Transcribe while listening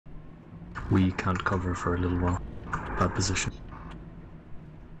We can't cover for a little while. Bad position.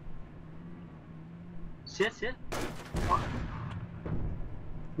 Sit.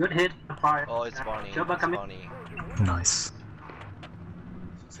 Good hit. Fire. Oh, it's Bonnie. Joba It's coming. Bonnie. Nice.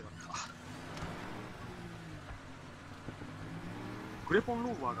 グレポンロ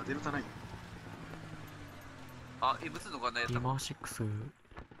ーバーがデルタ9。あ、M2 のガンダーやった。今6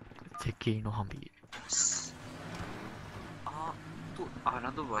敵のハンビー。ラ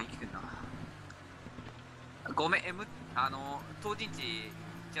ンドルは生きてんな。ごめん、当陣地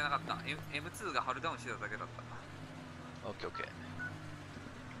じゃなかった。M2 がハルダウンしてただけだった。オッケーオッケー。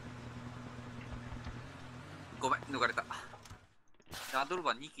ごめん、抜かれた。ランドル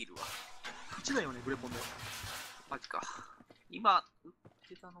バー2キルは。1だよね、グレポンだよ。マジか。今、撃っ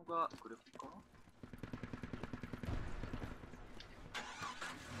てたのがグレポンか。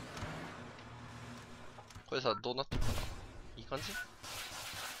これさ、どうなってるかな。いい感じ。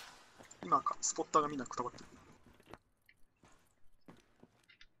今か、スポッターがみんなくたばってる。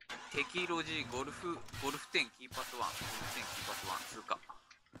敵ロジゴルフ10キーパス1、ゴルフ10キーパス1通過。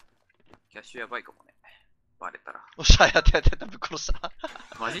キャッシュやばいかもね。バレたら。おっしゃ、やった、ぶっ殺した。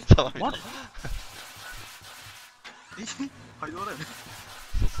マジマジハイドアだよね。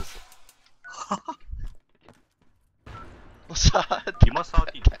そう。おっしゃ、今サー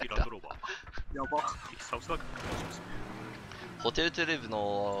ティーのランドローバー。やば。サウスバックの話ですね。ホテルトゥレブ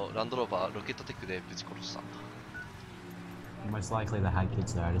のランドローバーロケットテックでぶち殺した。Most likely the high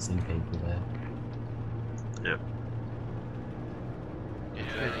kids there, I just seen people there. Yep.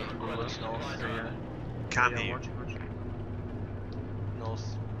 Get ready. Watch north. Can't hear you.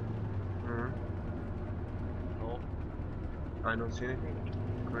 North. No. I don't see anything.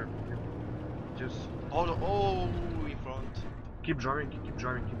 Correct. Just Oh, in front. keep driving.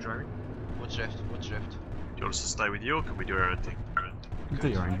 Watch left. Do you want us to stay with you or can we do our own thing? Do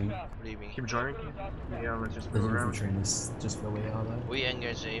your own thing. Leaving. Keep driving. Yeah, let's just There's go around. infantry in this, just where we are though. We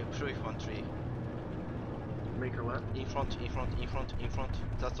engage the infantry. Make a left. In front.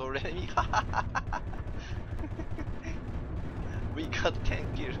 That's already. We got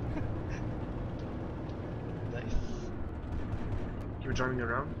 10 kills. Nice. Keep driving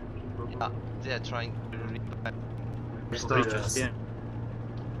around. Go. Yeah, they are trying to Stop. Yeah.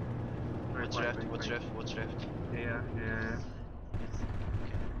 Watch left. Yeah.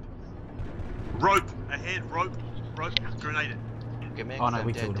 Rope! Ahead, rope! Grenade it. Okay, make Oh, no, them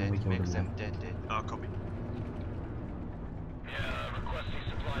we dead, killed him, dead. we killed Make him, them dead. Oh, copy.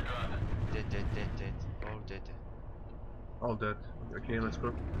 Dead. All dead. All dead. Okay, let's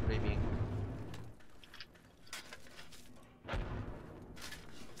go. Leaving.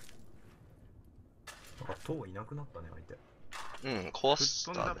 あ、塔いなくなったね、相手。壊し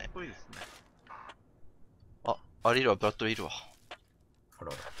たね。っぽいですね。あれいるわ、ブラッドいるわ。あら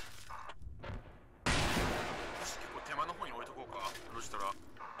ら。手間の方に置いとこうか。どしたら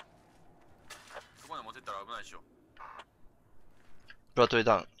そこに持ってったら危ないでしょ。ブラッドレ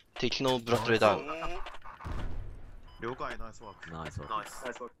ダウン。敵のブラッドレダウン。了解、ナイスワーク。ナイスワーク。ナイス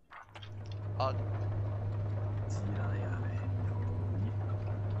ワーク。あ、ジラやべえ。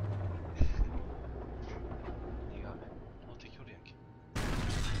苦い。あ、敵おるやんけ。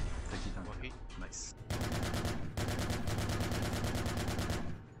敵だ。ナイス。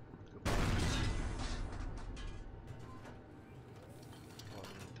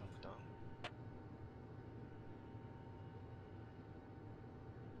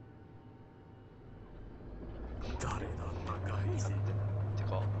誰だったかい。てか、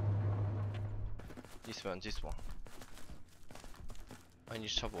this one. I need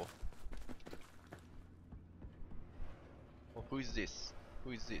shovel. Oh, who is this?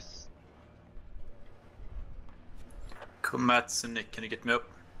 Mats and Nick, can you get me up?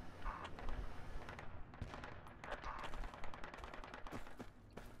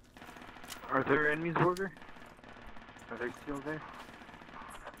 Are there enemies, Borger? Are they still there?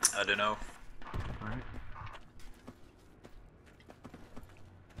 I don't know. Alright.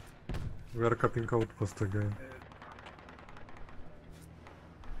 We are cutting outpost again.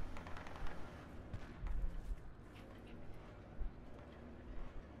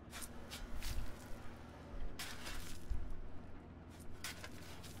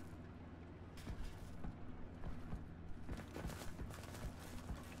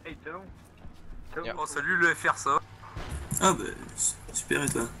 Hey, Toe. Yeah. Oh, salut le FR, ça. Ah bah, super et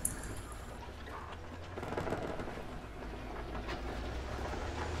toi?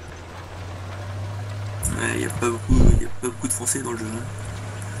 Ouais, y a pas beaucoup de français dans le jeu. Hein.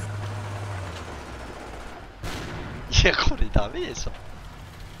 いや、これダメでしょ。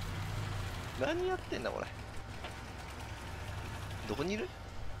何やってんだこれ。どこにいる？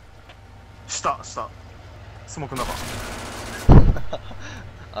下スモークの中。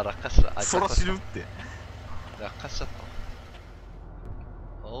あ、落下した。あ、そら知るって。落下しちゃった。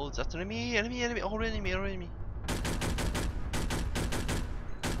Oh, that's enemy, enemy, enemy, all enemy, all enemy.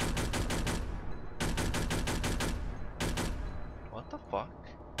 What the fuck?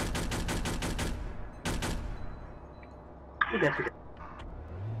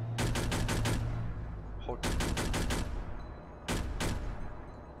 Hold.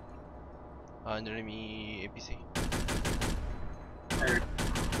 Enemy APC.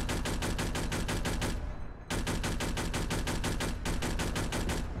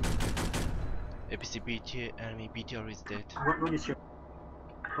 APC BT, enemy BTR is dead. What is your...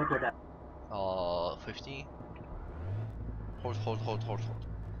 What was that? 15. Hold.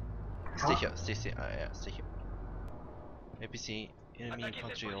 Stay here, stay. Yeah, stay here. APC, enemy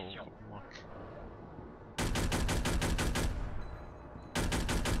infantry on mark.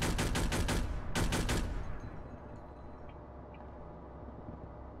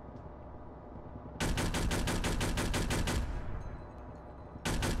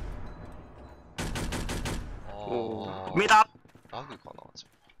 Oh, 見えた。ラグかな。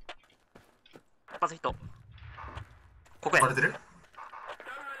まず人。ここや。バレてる？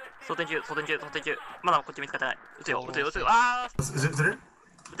装填中。まだこっち見つかってない。撃つよ。ああ。ずれ？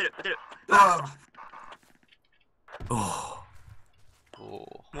撃てる。ああ。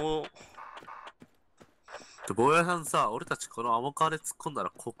もう。坊やさんさ、俺たちこのアモカーで突っ込んだ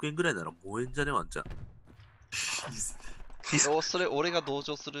ら黒煙ぐらいなら燃えんじゃねワンちゃん。それ俺が同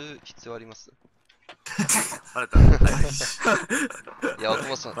情する必要あります？バレた。いや、奥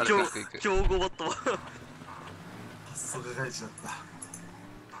本さん、行く。超ゴボット。発想が大事だった。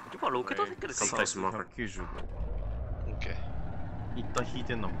今ロケット設計で最初95。オッケー。一旦引い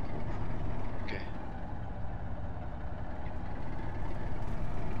てんのもん。オッケー。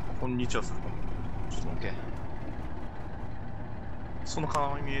こんにちはするかも。ちょっとオッケー。その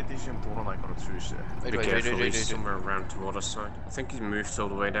金網 ATGM 通らないから注意して。Be careful, he's somewhere around to water side. I think he's moved all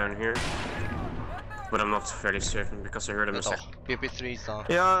the way down here. But I'm not fairly certain because I heard him say. BMP3 is down.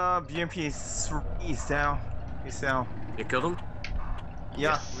 Yeah, BMP3 is down. He's down. You killed him?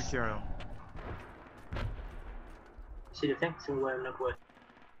 Yeah, Yes. we carry on. See the thing? Somewhere in that way.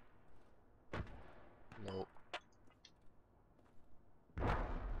 No.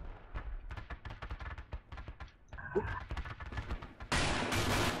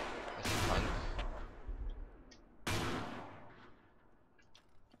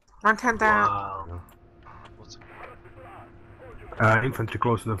 One hand down. Wow. What's it? Infantry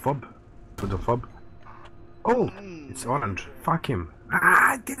close to the fob. Oh, it's orange. Fuck him.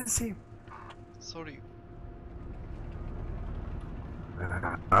 I didn't see him. Sorry.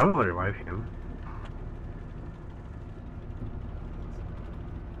 I'll revive him.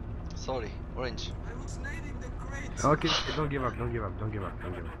 Sorry, orange. I was nading the crates. Okay, don't give up. I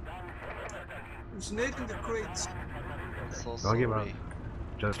was nading the crates. So Don't sorry. give up.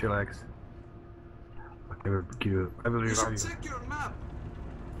 Just relax. I will You revive should you. check your map.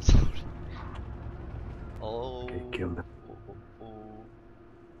 Sorry. Oh. Okay, kill them.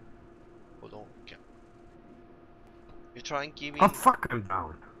 Hold on. Okay. You try and give me. Oh fuck, I'm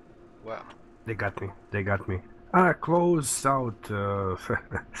down. Where? They got me. Close south,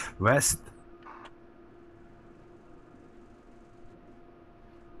 west.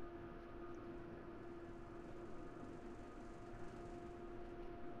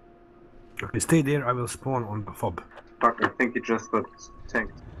 Okay, stay there, I will spawn on the fob. Fuck, I think he just got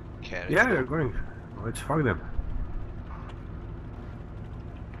tanked. Okay. Yeah, you're going. Let's fuck them.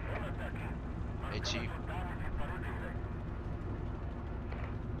 HE.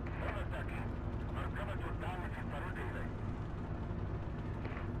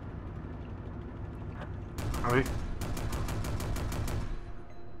 Sorry.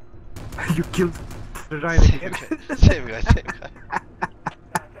 You killed the Ryan again. Same guy.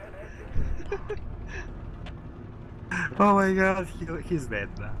 Oh my god, he's dead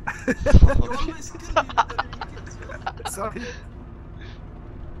now. You always kill me with the kills. Sorry.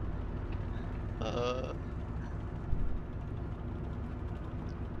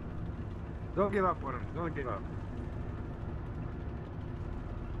 Don't give up, Warren. Don't give up.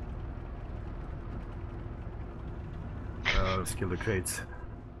 Let's kill the crates.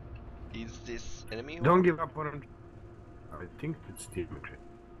 Is this enemy? Don't give up, Warren. I think it's team crate.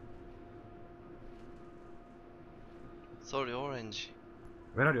 Sorry, orange.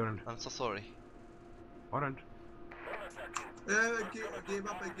 Where are you, Orange? I'm so sorry. Orange. Yeah, I gave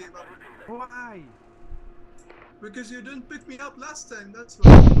up. Why? Because you didn't pick me up last time, that's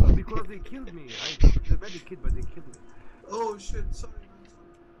why. Because they killed me. I took the medic kit, but they killed me. Oh shit, sorry man,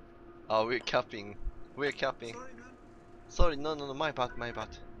 Oh, we're capping. We're capping. Sorry, no, my bad, my bad.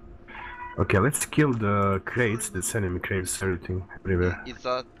 Okay, let's kill the crates, the enemy crates, everything, everywhere. Is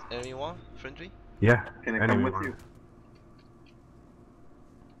that anyone friendly? Yeah, Can I come with you?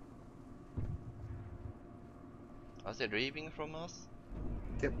 Are they raving from us?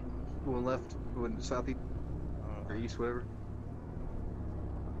 Yep. Going left, going southeast, or east, whatever.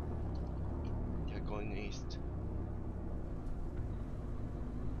 Yeah, going east.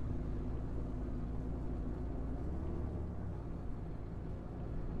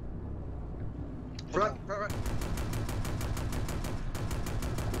 Front, front.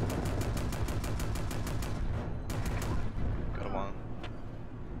 Got one.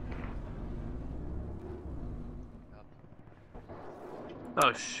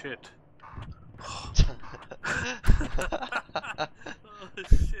 Oh shit. Oh shit.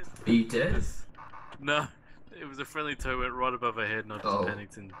 Are you dead? No, it was a friendly tow went right above our head and I just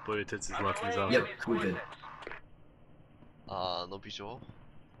panicked and Boya Tits is lucky as ours. Yep, we're good. No visual.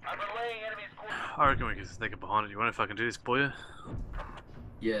 I reckon we can sneak it behind it. You want to fucking do this, Boya?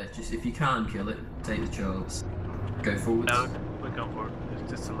 Yeah, just if you can kill it, take the chance. Go forwards. No, we're going for it. It's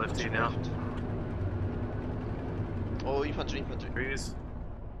just to the left here now. Oh, infantry. Here he is.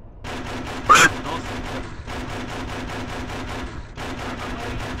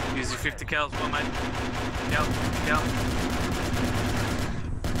 Use your 50 cals, one mate. Cal.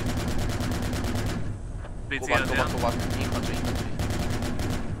 BTR down. Go back. Infantry.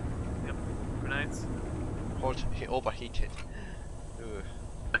 Yep. Grenades. Hold, he overheated.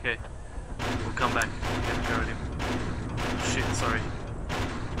 Okay. We'll come back. Get the car at him. Shit, sorry.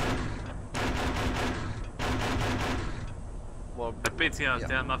 Well, BTR's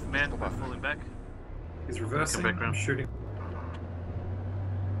down, Muffin Man. We're falling back. He's reversing. I'm shooting.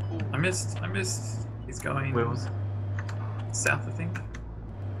 I missed. He's going south, I think.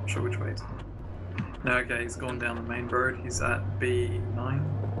 Not sure which way. No, okay, he's gone down the main road. He's at B9,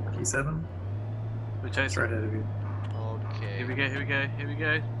 B7. We're chasing. Straight ahead of you. Okay. Here we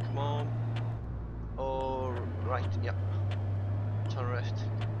go. Come on. Oh, right, yeah. Turn left.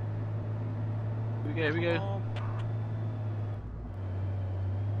 Here we go.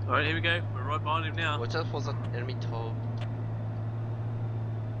 Alright, here we go. We're right behind him now. Watch out for that enemy tow.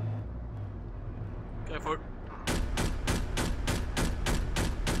 Go for it.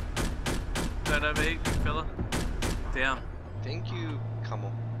 Don't overheat, big fella. Down. Thank you, come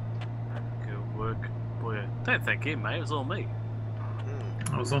on. Good work, boy. Don't thank him, mate. It was all me.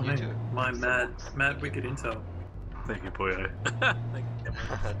 It was on me. My mad wicked intel. Thank you, boyo.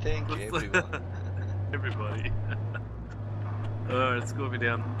 Thank you, everyone. Everybody. Alright, let's go over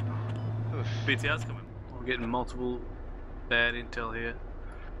down. BTR's coming. We're getting multiple bad intel here.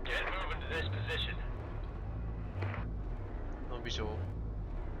 Get moving to this position. No visual.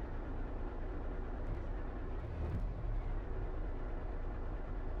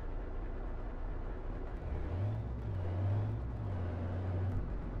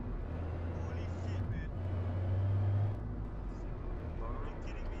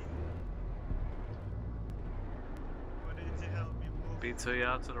 B2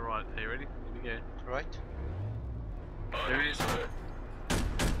 out to the right. Are you ready? Here we go. Right. There he is.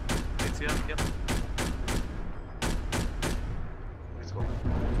 BTR, yep. Let's go.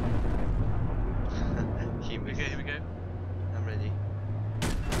 Here we go. I'm ready.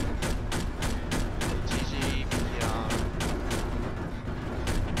 GG, BTR.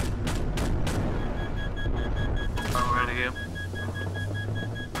 I'm ready to go.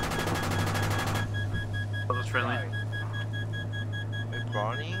 That was friendly.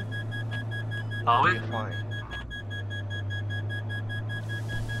 Burning? Are we? Fine.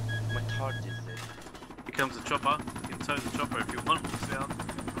 My target is there. Here comes the chopper. You can tow the chopper if you want. South.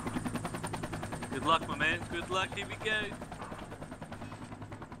 Good luck, my man. Good luck. Here we go.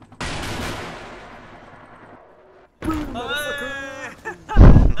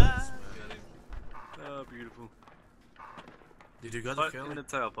 Oh, beautiful. Did you get the kill? In the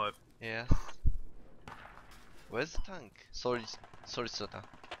tailpipe. Yes. Where's the tank? Sorry, Sota.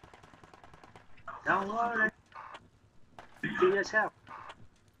 Don't worry. Do yourself.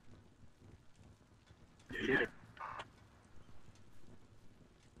 Shoot it.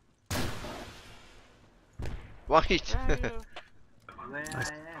 Why? Where Where I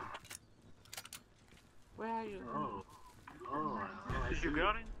am. Where are you? Oh. Did you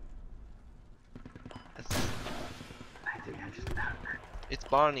got him? I think I just It's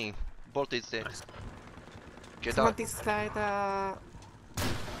burning. Bolt is there. Get out.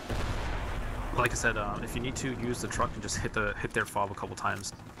 Like I said, if you need to use the truck and just hit their fob a couple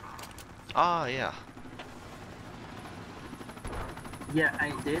times. Ah, yeah. Yeah,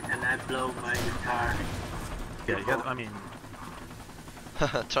 I did, and I blow my guitar. Yeah, you got. I mean,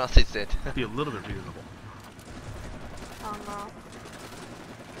 Translate said. be a little bit reasonable. Oh no.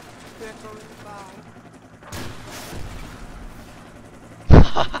 We're going by.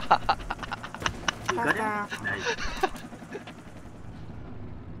 You got it? Nice.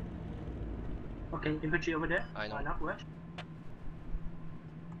 Okay, infantry over there. I know. Line up, rush.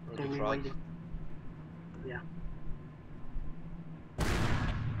 Okay, we're waiting. Yeah.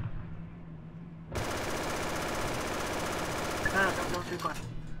 Don't too much.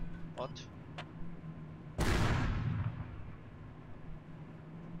 What?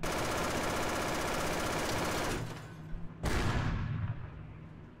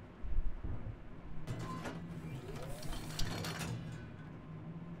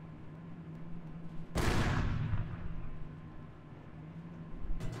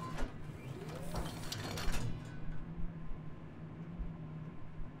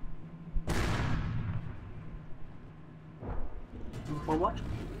 For what?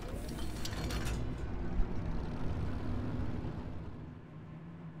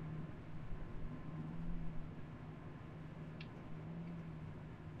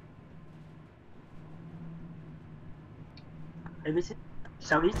 APC?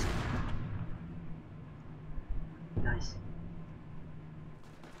 Southeast? Nice.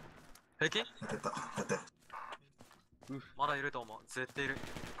 平気？やってた。やって。まだいると思う。絶対いる。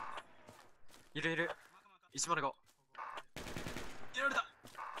いるいる。105。やられた。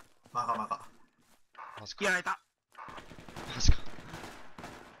マカマカ。マジか。やられた。マジか。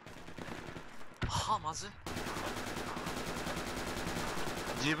はあ、マジ？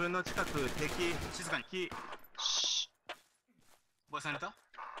自分の近く敵静かに木。ボイされた？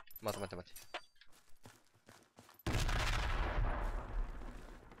待って待って待って。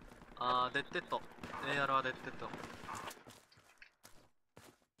あー、デッテッド。AR はデッテッド。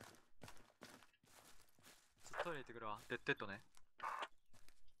トイレ行ってくるわ。デッテッドね。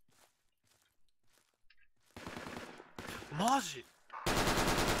マジ？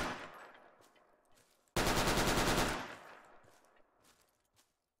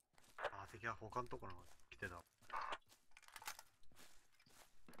あ、敵は他のところに来てた。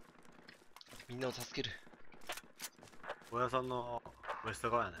みんなを助ける。小屋さんのウエス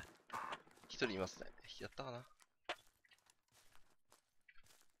ト側やね。一人いますね。やったかな。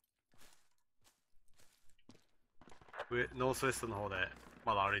上、ノースウエストの方で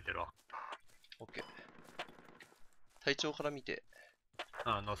まだ歩いてるわ。オッケー。体調から見て。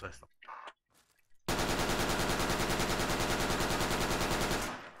ああ、ノースウエスト。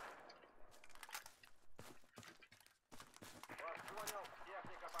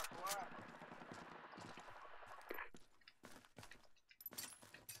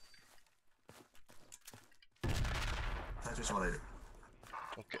最初まだいる。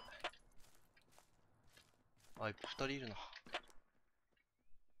オッケー。あ、2人いるな。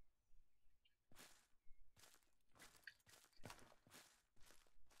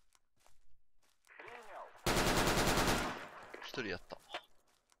1人やった。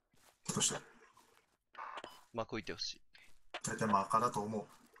どうして？マーク置いてほしい。大体マーカーだと思う。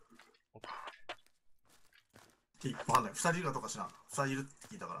オッケー。わかんない。2人いるかとか知らん。2人いるって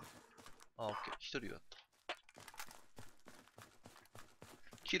聞いたから。あ、オッケー。1人やった。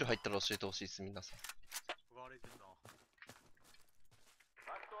キル入ったら教えてほしいです、皆さん。歩いてんだ。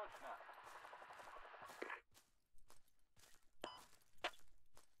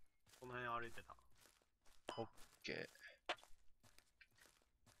この辺歩いてた。オッケー。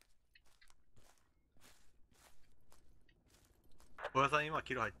小屋さん今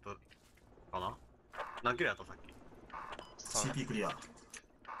キル入ったかな？何キルやったさっき？ CP クリア。起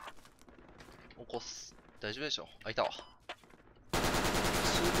こす。大丈夫でしょ。開いたわ。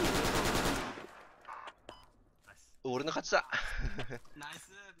俺の勝ちだ。ナイ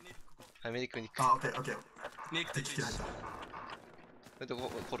ス。メリックここ。はい、メリックに行く。あ、オッケーオッケー。メリック敵キル入った。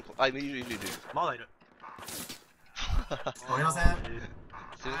これ、あ、いるいるいる。まだいる。ごめんなさい。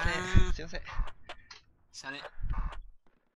すいません。すいません。しゃね。